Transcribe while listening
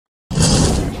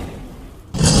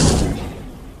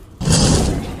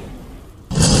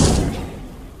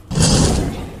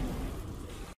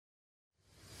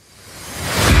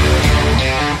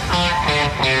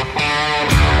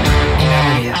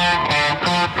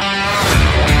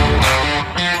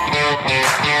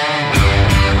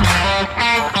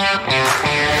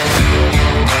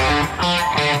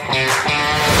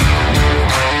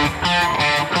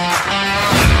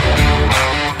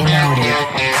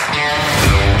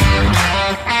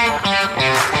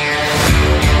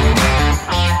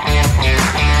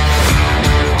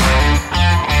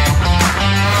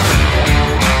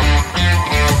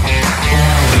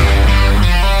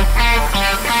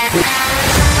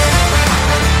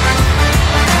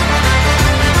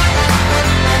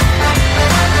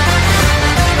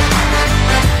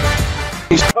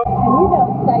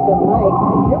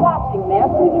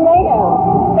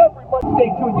Stay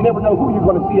tuned. You never know who you're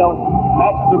going to see on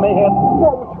Masterz of Mayhem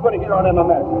or what you're going to hear on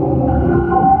MMS.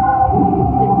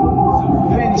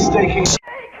 Painstaking.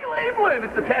 Cleveland,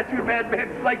 it's the Tattooed Madman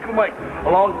Psycho Mike,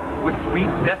 along with Sweet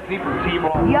Destiny from Team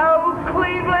Law. Yo,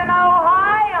 Cleveland,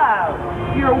 Ohio!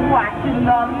 You're watching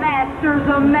the Masterz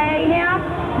of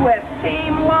Mayhem with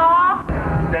Team Law.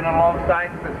 Then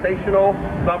alongside Sensational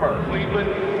Summer. Cleveland,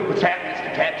 what's happening? It's the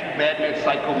Tattooed Madman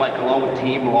Psycho Mike, along with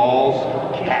Team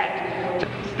Law's Cat.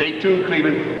 Stay tuned,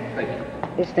 Cleveland. Thank you.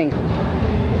 This thing's...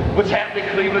 What's happening,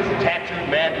 Cleveland? It's the Tattooed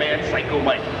Madman Psycho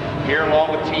Mike, here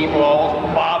along with Team Law's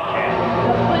Bobcat.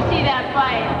 Pussy that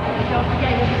fight. Don't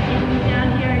forget you'll be seeing me down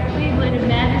here in Cleveland in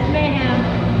Masterz Mayhem.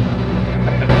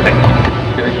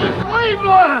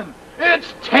 Cleveland!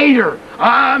 It's Tater!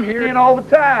 I'm here all the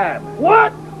time.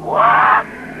 What? What?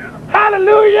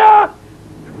 Hallelujah!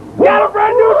 We got a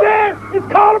brand new dance! It's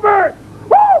called a bird!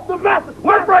 Woo! The master!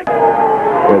 Let's break!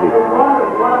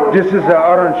 This is the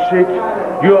Orange Sheik.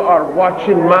 You are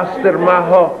watching Master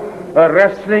Maho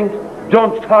wrestling.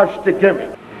 Don't touch the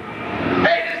gimmick.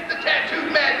 Hey, this is the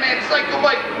Tattooed Madman Psycho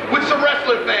Mike with some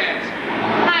wrestler fans.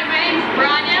 Hi, my name's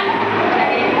Branya.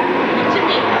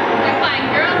 I find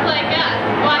girls like us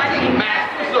watching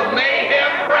Masterz of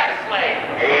Mayhem Wrestling.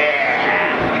 Yeah!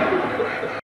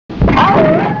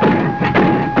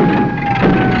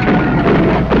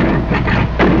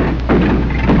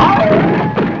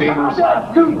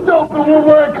 That's too dope when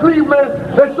we're in Cleveland.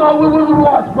 That's all we would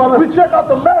watch, brother. We check out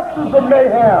the Masterz of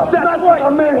Mayhem. That's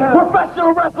right. Mayhem.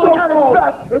 Professional wrestling at its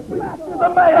best. It's Masterz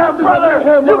of Mayhem, brother.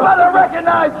 You better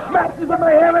recognize Masterz of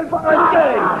Mayhem in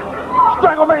day.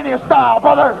 Stranglemania style,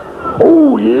 brother.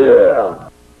 Oh, yeah.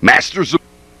 Masterz of...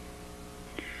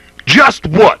 Just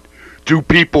what do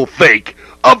people think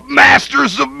of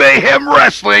Masterz of Mayhem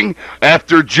Wrestling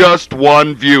after just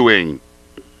one viewing?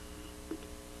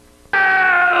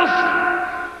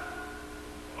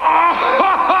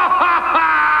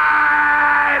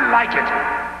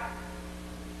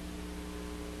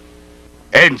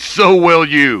 And so will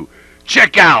you.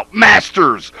 Check out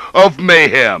Masterz of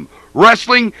Mayhem,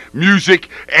 wrestling, music,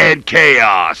 and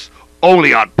chaos.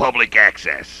 Only on public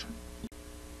access.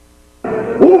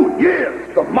 Oh,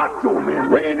 yes, the Macho Man,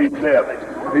 Randy Savage.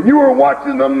 And you are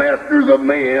watching the Masterz of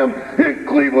Mayhem in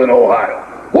Cleveland,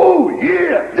 Ohio. Oh,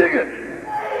 yeah, dig it.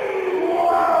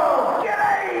 Whoa,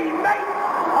 g'day, mate.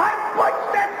 I'm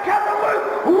Footsteps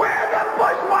Cutterwood. We're the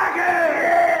Bushwhackers.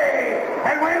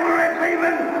 And when we're in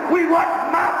Cleveland, we watch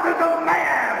Masterz of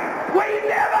Mayhem. We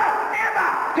never, ever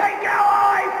take our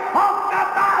eyes off the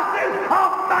Masterz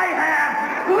of Mayhem.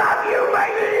 Love you,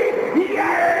 baby.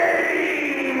 Yay!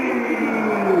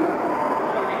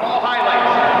 All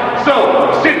highlights. So,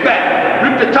 sit back,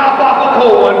 rip the top off a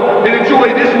cold one, and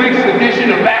enjoy this week's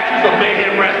edition of Masterz of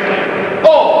Mayhem Wrestling.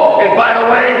 Oh, and by the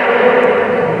way,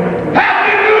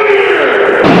 Happy New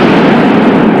Year!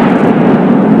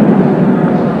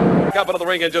 Up into the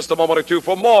ring in just a moment or two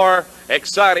for more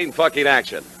exciting fucking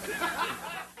action.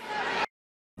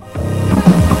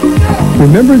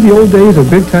 Remember the old days of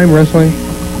big-time wrestling?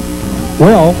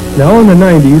 Well, now in the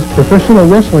 90s, professional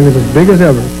wrestling is as big as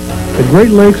ever. The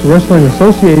Great Lakes Wrestling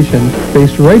Association,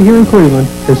 based right here in Cleveland,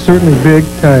 is certainly big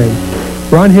time.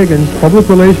 Ron Higgins, public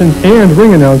relations and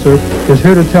ring announcer, is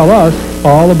here to tell us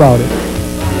all about it.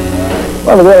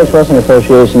 Well, the Great Lakes Wrestling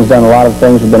Association has done a lot of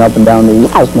things. We've been up and down the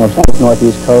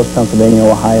northeast coast, Pennsylvania,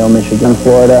 Ohio, Michigan,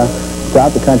 Florida,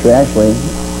 throughout the country, actually.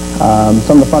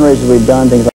 Some of the fundraisers we've done,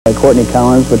 things like Courtney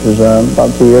Collins, which was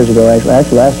about 2 years ago,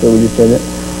 actually last year we just did it.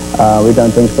 We've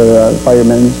done things for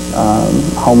firemen,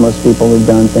 homeless people we've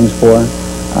done things for.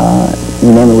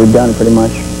 You name it, we've done it pretty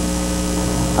much.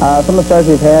 Some of the stars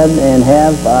we've had and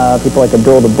have, people like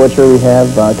Abdul the Butcher we have,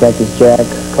 Cactus Jack,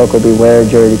 Coco Beware,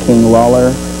 Jerry the King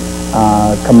Lawler,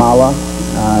 Kamala,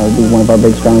 would be one of our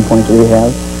big strong points that we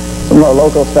have. Some of our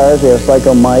local stars, we have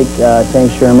Psycho Mike,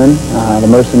 Tank Sherman, the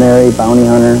Mercenary, Bounty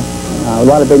Hunter, a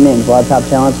lot of big names, a lot of top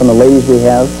talent. Some of the ladies we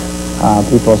have,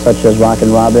 people such as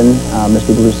Rockin' Robin,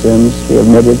 Misty Blue Sims, we have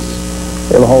Midgets,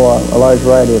 we have a large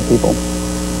variety of people.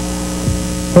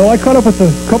 Well, I caught up with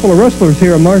a couple of wrestlers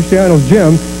here at Marciano's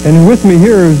gym, and with me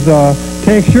here is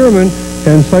Tank Sherman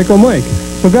and Psycho Mike.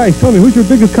 So guys, tell me, who's your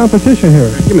biggest competition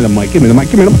here? Give me the mic, give me the mic,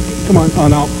 give me the mic. Come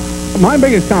on, now. My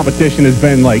biggest competition has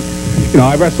been like, you know,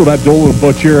 I wrestled Abdul the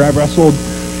Butcher, I wrestled,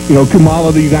 you know,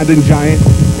 Kamala the Ugandan Giant,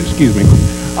 excuse me.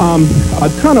 A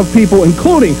ton of people,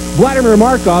 including Vladimir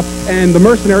Markov and the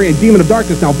Mercenary and Demon of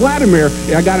Darkness. Now, Vladimir,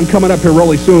 I got him coming up here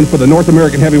really soon for the North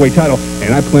American Heavyweight title,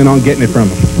 and I plan on getting it from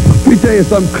him. Let me tell you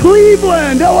something.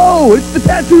 Cleveland, hello, it's the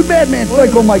Tattooed Madman,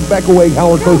 Psycho Mike Beckaway,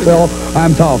 Howard Cosell.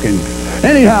 I'm talking.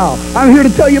 Anyhow, I'm here to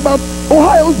tell you about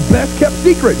Ohio's best-kept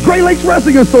secret, Great Lakes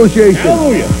Wrestling Association.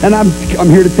 Hallelujah. And I'm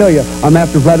here to tell you, I'm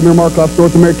after Vladimir Markov's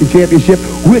North American Championship,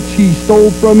 which he stole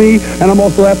from me, and I'm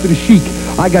also after the Sheik.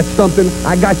 I got something.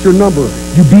 I got your number.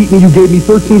 You beat me. You gave me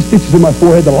 13 stitches in my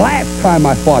forehead the last time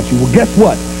I fought you. Well, guess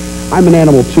what? I'm an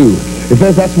animal, too. If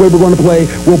that's the way we're going to play,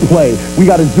 we'll play. We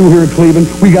got a zoo here in Cleveland.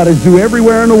 We got a zoo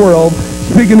everywhere in the world.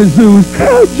 Speaking of zoos,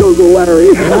 Jungle Larry.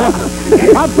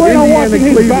 I'm planning on watching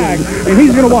his back, and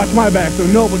he's going to watch my back, so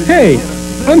nobody... Hey,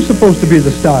 I'm supposed to be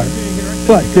the star,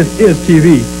 but this is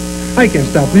TV. I can't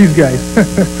stop these guys.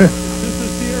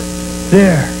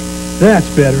 There, that's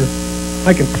better.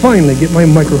 I can finally get my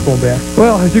microphone back.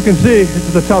 Well, as you can see, this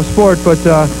is a tough sport, but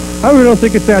I really don't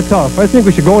think it's that tough. I think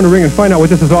we should go in the ring and find out what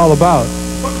this is all about.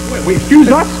 Wait, excuse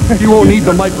us? You won't need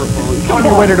the microphone. On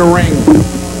your way to the ring.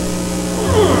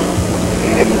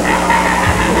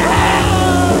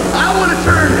 I want to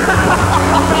turn.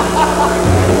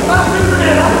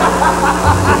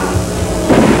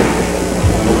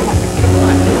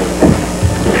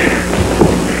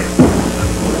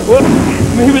 Well,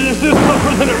 maybe this is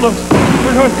tougher than it looks.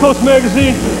 For North Coast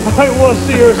Magazine, I was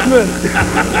Sierra Smith.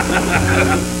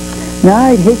 Now,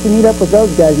 I'd hate to meet up with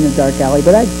those guys in the dark alley,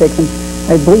 but I'd fix them.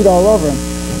 I'd bleed all over them.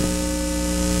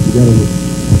 You gotta move.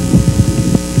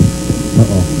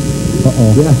 Uh-oh.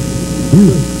 Uh-oh. Yeah.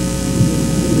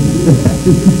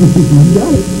 You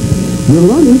got it. You're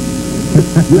learning.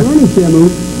 You're learning, Shamu.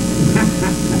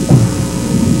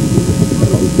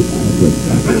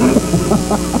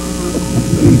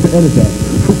 Edit that.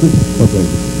 Okay.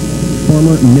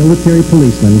 Former military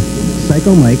policeman,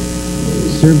 Psycho Mike,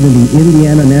 served in the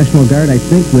Indiana National Guard, I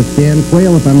think, with Dan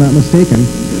Quayle, if I'm not mistaken.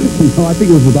 No, I think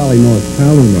it was with Ollie North.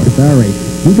 Ollie North, all right.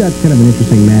 You got kind of an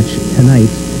interesting match tonight.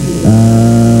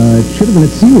 It should have been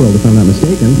at SeaWorld, if I'm not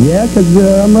mistaken. Yeah, because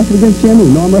I'm wrestling against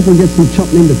Shamu. No, I'm wrestling against some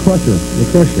chump named the Crusher. The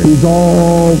Crusher. He's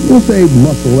all, we'll say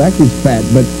muscle. Actually, he's fat,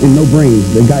 but no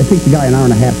brains. The guy, it takes the guy an hour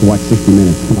and a half to watch 60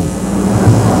 minutes. Come on.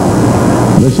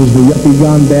 This is the yuppie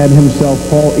gone bad himself,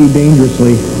 Paul E.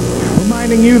 Dangerously.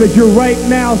 Reminding you that you're right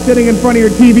now sitting in front of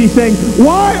your TV saying,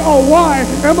 why, oh why,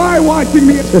 am I watching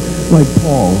me? Like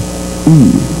Paul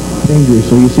E.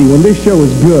 Dangerously. You see, when this show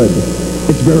is good,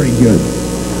 it's very good.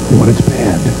 And when it's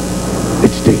bad,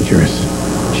 it's dangerous.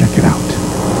 Check it out.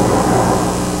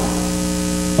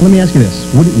 Well, let me ask you this.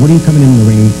 What are you coming in the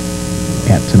ring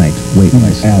at tonight,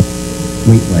 weight-wise?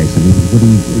 Weight-wise, I mean, what do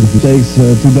you... Takes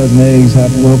 2 dozen eggs,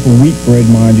 half a loaf of wheat bread,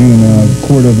 mind you, and a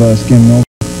quart of skim milk.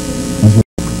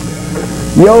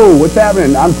 Yo, what's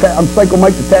happening? I'm Psycho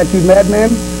Mike, the Tattooed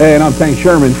Madman. And I'm Tank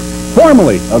Sherman,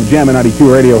 formerly of Jammin'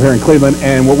 92 Radio here in Cleveland,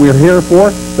 and what we're here for,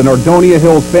 the Nordonia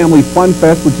Hills Family Fun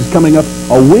Fest, which is coming up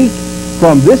a week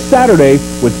from this Saturday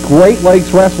with Great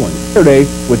Lakes Wrestling.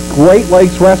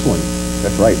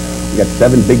 That's right. We got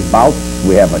 7 big bouts.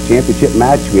 We have a championship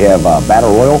match. We have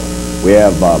Battle Royal. We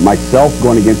have myself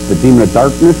going against the Demon of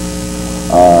Darkness.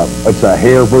 It's a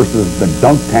hair versus the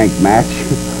dunk tank match.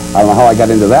 I don't know how I got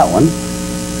into that one.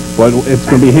 But it's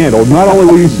going to be handled. Not only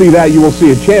will you see that, you will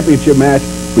see a championship match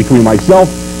between myself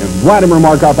and Vladimir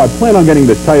Markov. I plan on getting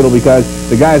this title because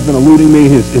the guy's been eluding me.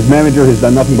 His manager has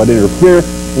done nothing but interfere.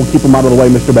 We'll keep him out of the way,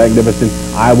 Mr. Magnificent.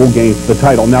 I will gain the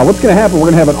title. Now, what's going to happen? We're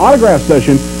going to have an autograph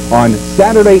session on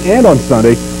Saturday and on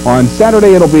Sunday. On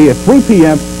Saturday, it'll be at 3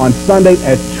 p.m. On Sunday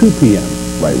at 2 p.m.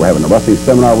 Right, we're having a wrestling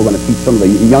seminar. We're going to teach some of the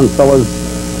young fellas,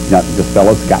 not just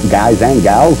fellas, guys and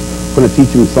gals. We're going to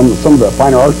teach them some of the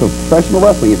finer arts of professional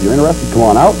wrestling. If you're interested, come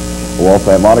on out. We'll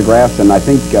also have autographs, and I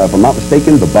think, if I'm not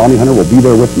mistaken, the Bounty Hunter will be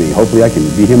there with me. Hopefully I can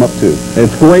beat him up, too.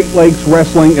 It's Great Lakes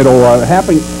Wrestling. It'll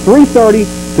happen 3:30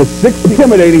 to 6.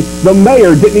 Intimidating. The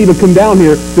mayor didn't even come down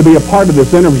here to be a part of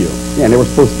this interview. Yeah, and there was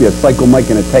supposed to be a Psycho Mike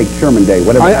and a Tank Sherman day,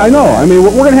 whatever. I know. I mean,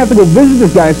 we're going to have to go visit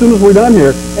this guy as soon as we're done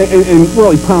here and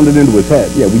really pound it into his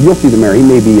head. Yeah, well, you'll see the mayor. He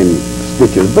may be in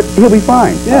stitches, but he'll be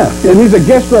fine. Yeah, and he's a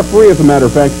guest referee, as a matter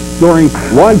of fact, during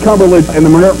Lon Cumberland and the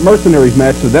Mercenaries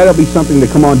match, so that'll be something to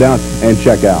come on down and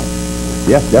check out.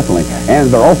 Yes, definitely. And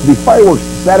there'll also be fireworks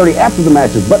Saturday after the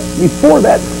matches, but before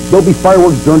that, there'll be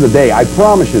fireworks during the day. I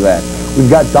promise you that. We've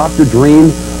got Dr.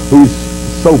 Dream, who's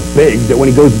so big that when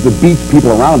he goes to the beach,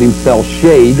 people around him sell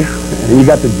shade. And you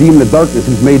got the Demon of Darkness,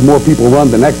 who's made more people run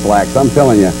than X-Lax. I'm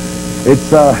telling you.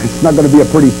 It's not going to be a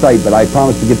pretty sight, but I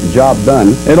promise to get the job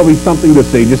done. It'll be something to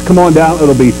see. Just come on down.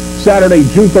 It'll be Saturday,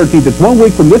 June 13th. It's 1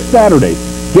 week from this Saturday.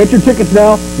 Get your tickets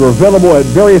now. They're available at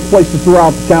various places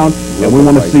throughout the town, and we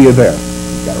want to see you there.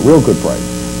 Got a real good price.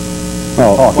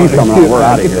 Oh, he's coming out. We're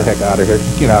out of here. Get the heck out of here.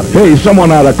 Get out of here. Hey,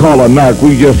 someone ought to call a narc.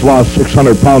 We just lost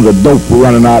 600 pounds of dope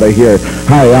running out of here.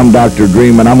 Hi, I'm Dr.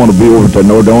 Dream, and I'm going to be over to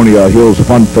Nordonia Hills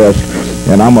Fun Fest,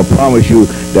 and I'm going to promise you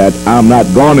that I'm not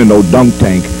going in no dunk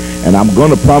tank. And I'm going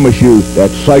to promise you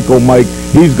that Psycho Mike,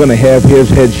 he's going to have his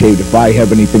head shaved if I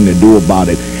have anything to do about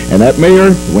it. And that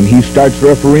mayor, when he starts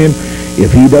refereeing,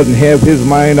 if he doesn't have his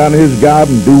mind on his job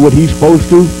and do what he's supposed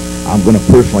to, I'm going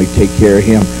to personally take care of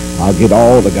him. I'll get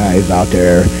all the guys out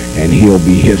there, and he'll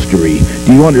be history.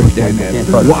 Do you understand that?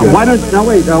 Why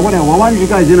don't you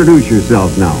guys introduce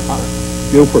yourselves now?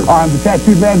 Go first. I'm the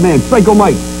tattooed madman, Psycho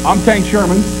Mike. I'm Tank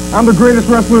Sherman. I'm the greatest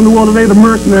wrestler in the world today, the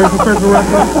mercenary professional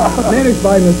wrestler. Managed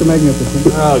by Mr. Magnificent.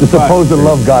 The supposed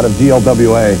love god of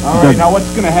GLWA. All right, now what's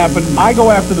going to happen? I go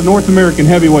after the North American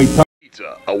heavyweight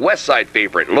Pizza, a West Side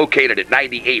favorite located at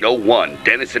 9801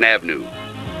 Denison Avenue.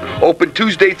 Open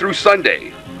Tuesday through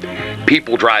Sunday.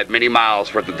 People drive many miles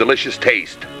for the delicious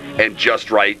taste and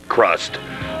just right crust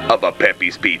of a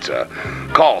Pepe's Pizza.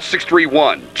 Call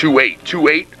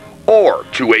 631-2828 or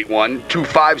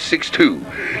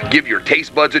 281-2562. Give your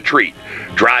taste buds a treat.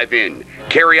 Drive in,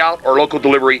 carry out, or local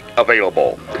delivery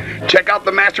available. Check out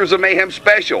the Masterz of Mayhem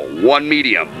special. 1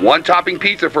 medium, 1 topping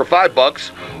pizza for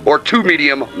 $5, or 2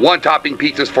 medium, 1 topping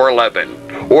pizzas for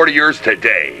 $11. Order yours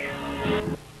today.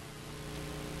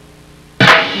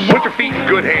 Put your feet in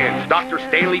good hands. Dr.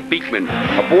 Stanley Beekman,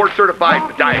 a board-certified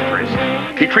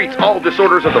podiatrist. He treats all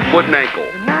disorders of the foot and ankle.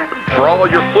 For all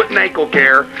your foot and ankle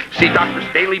care, see Dr.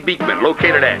 Stanley Beekman,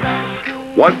 located at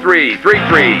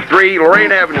 13333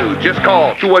 Lorraine Avenue. Just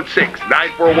call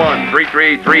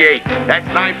 216-941-3338. That's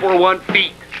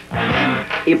 941-FEET.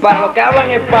 Y para los que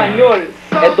hablan español,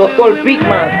 el doctor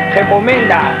Beekman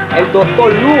recomienda el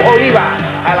doctor Lu Oliva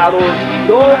a la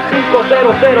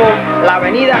 2500 la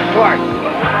avenida Clark.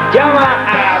 Llama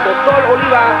a doctor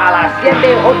Oliva a la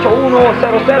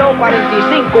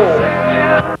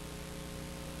 781-0045.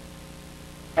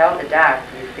 Tell the doc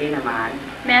you've seen him on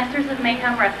Masterz of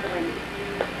Mayhem Wrestling.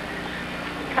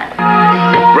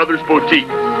 Brothers Boutique,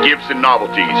 gifts and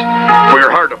novelties for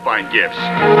your hard-to-find gifts,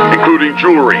 including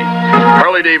jewelry,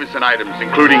 Harley-Davidson items,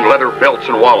 including leather belts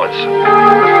and wallets,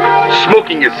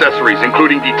 smoking accessories,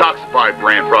 including Detoxify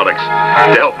brand products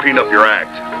to help clean up your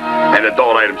act, and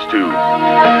adult items too.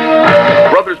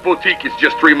 Brothers Boutique is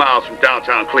just 3 miles from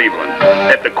downtown Cleveland,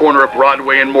 at the corner of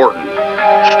Broadway and Morton.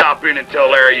 Stop in and tell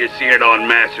Larry you've seen it on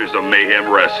Masterz of Mayhem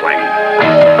Wrestling.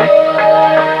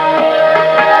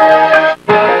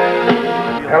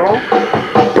 Hello?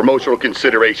 Promotional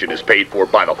consideration is paid for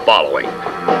by the following.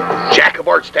 Jack of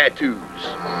Artz Tattooz.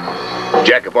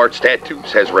 Jack of Artz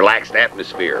Tattooz has relaxed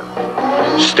atmosphere,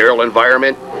 sterile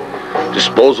environment,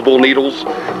 disposable needles,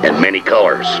 and many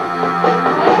colors.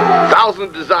 Thousands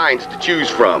of designs to choose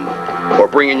from, or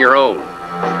bring in your own.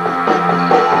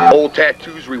 Old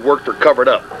tattoos reworked or covered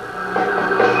up.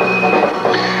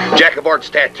 Jack of Artz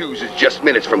Tattooz is just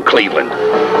minutes from Cleveland,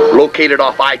 located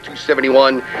off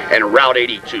I-271 and Route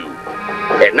 82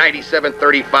 at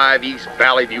 9735 East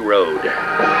Valley View Road.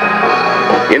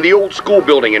 In the old school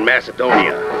building in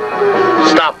Macedonia.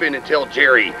 Stop in and tell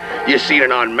Jerry you've seen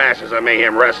it on Masterz of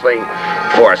Mayhem Wrestling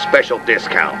for a special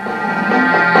discount.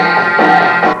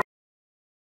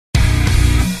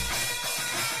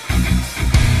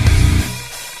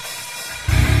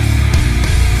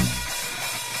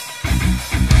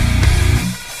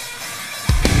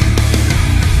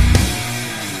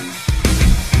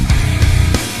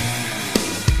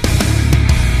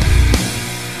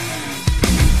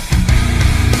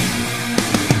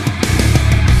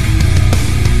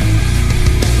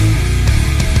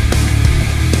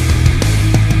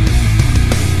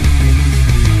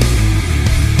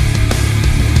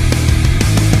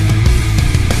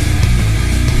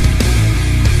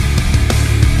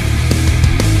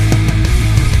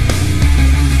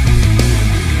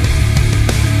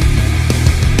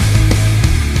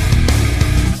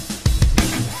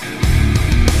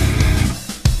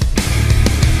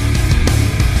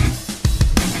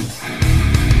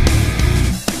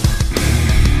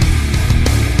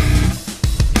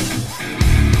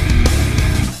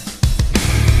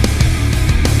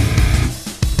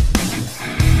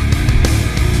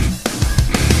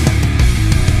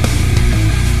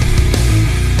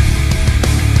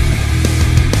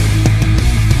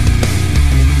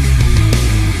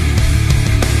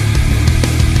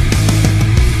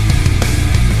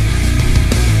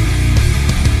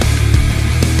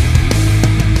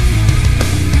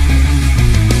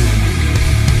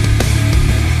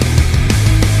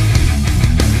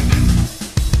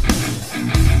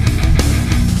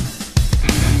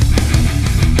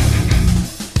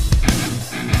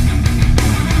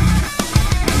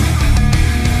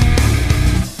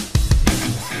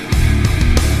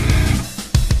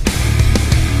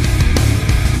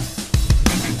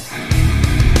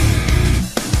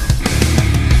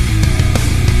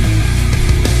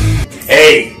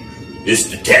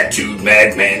 tattooed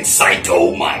madman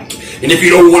Psycho Mike. And if you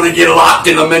don't want to get locked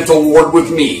in a mental ward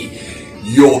with me,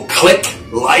 you'll click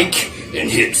like and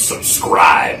hit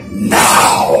subscribe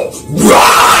now.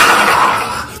 Rah!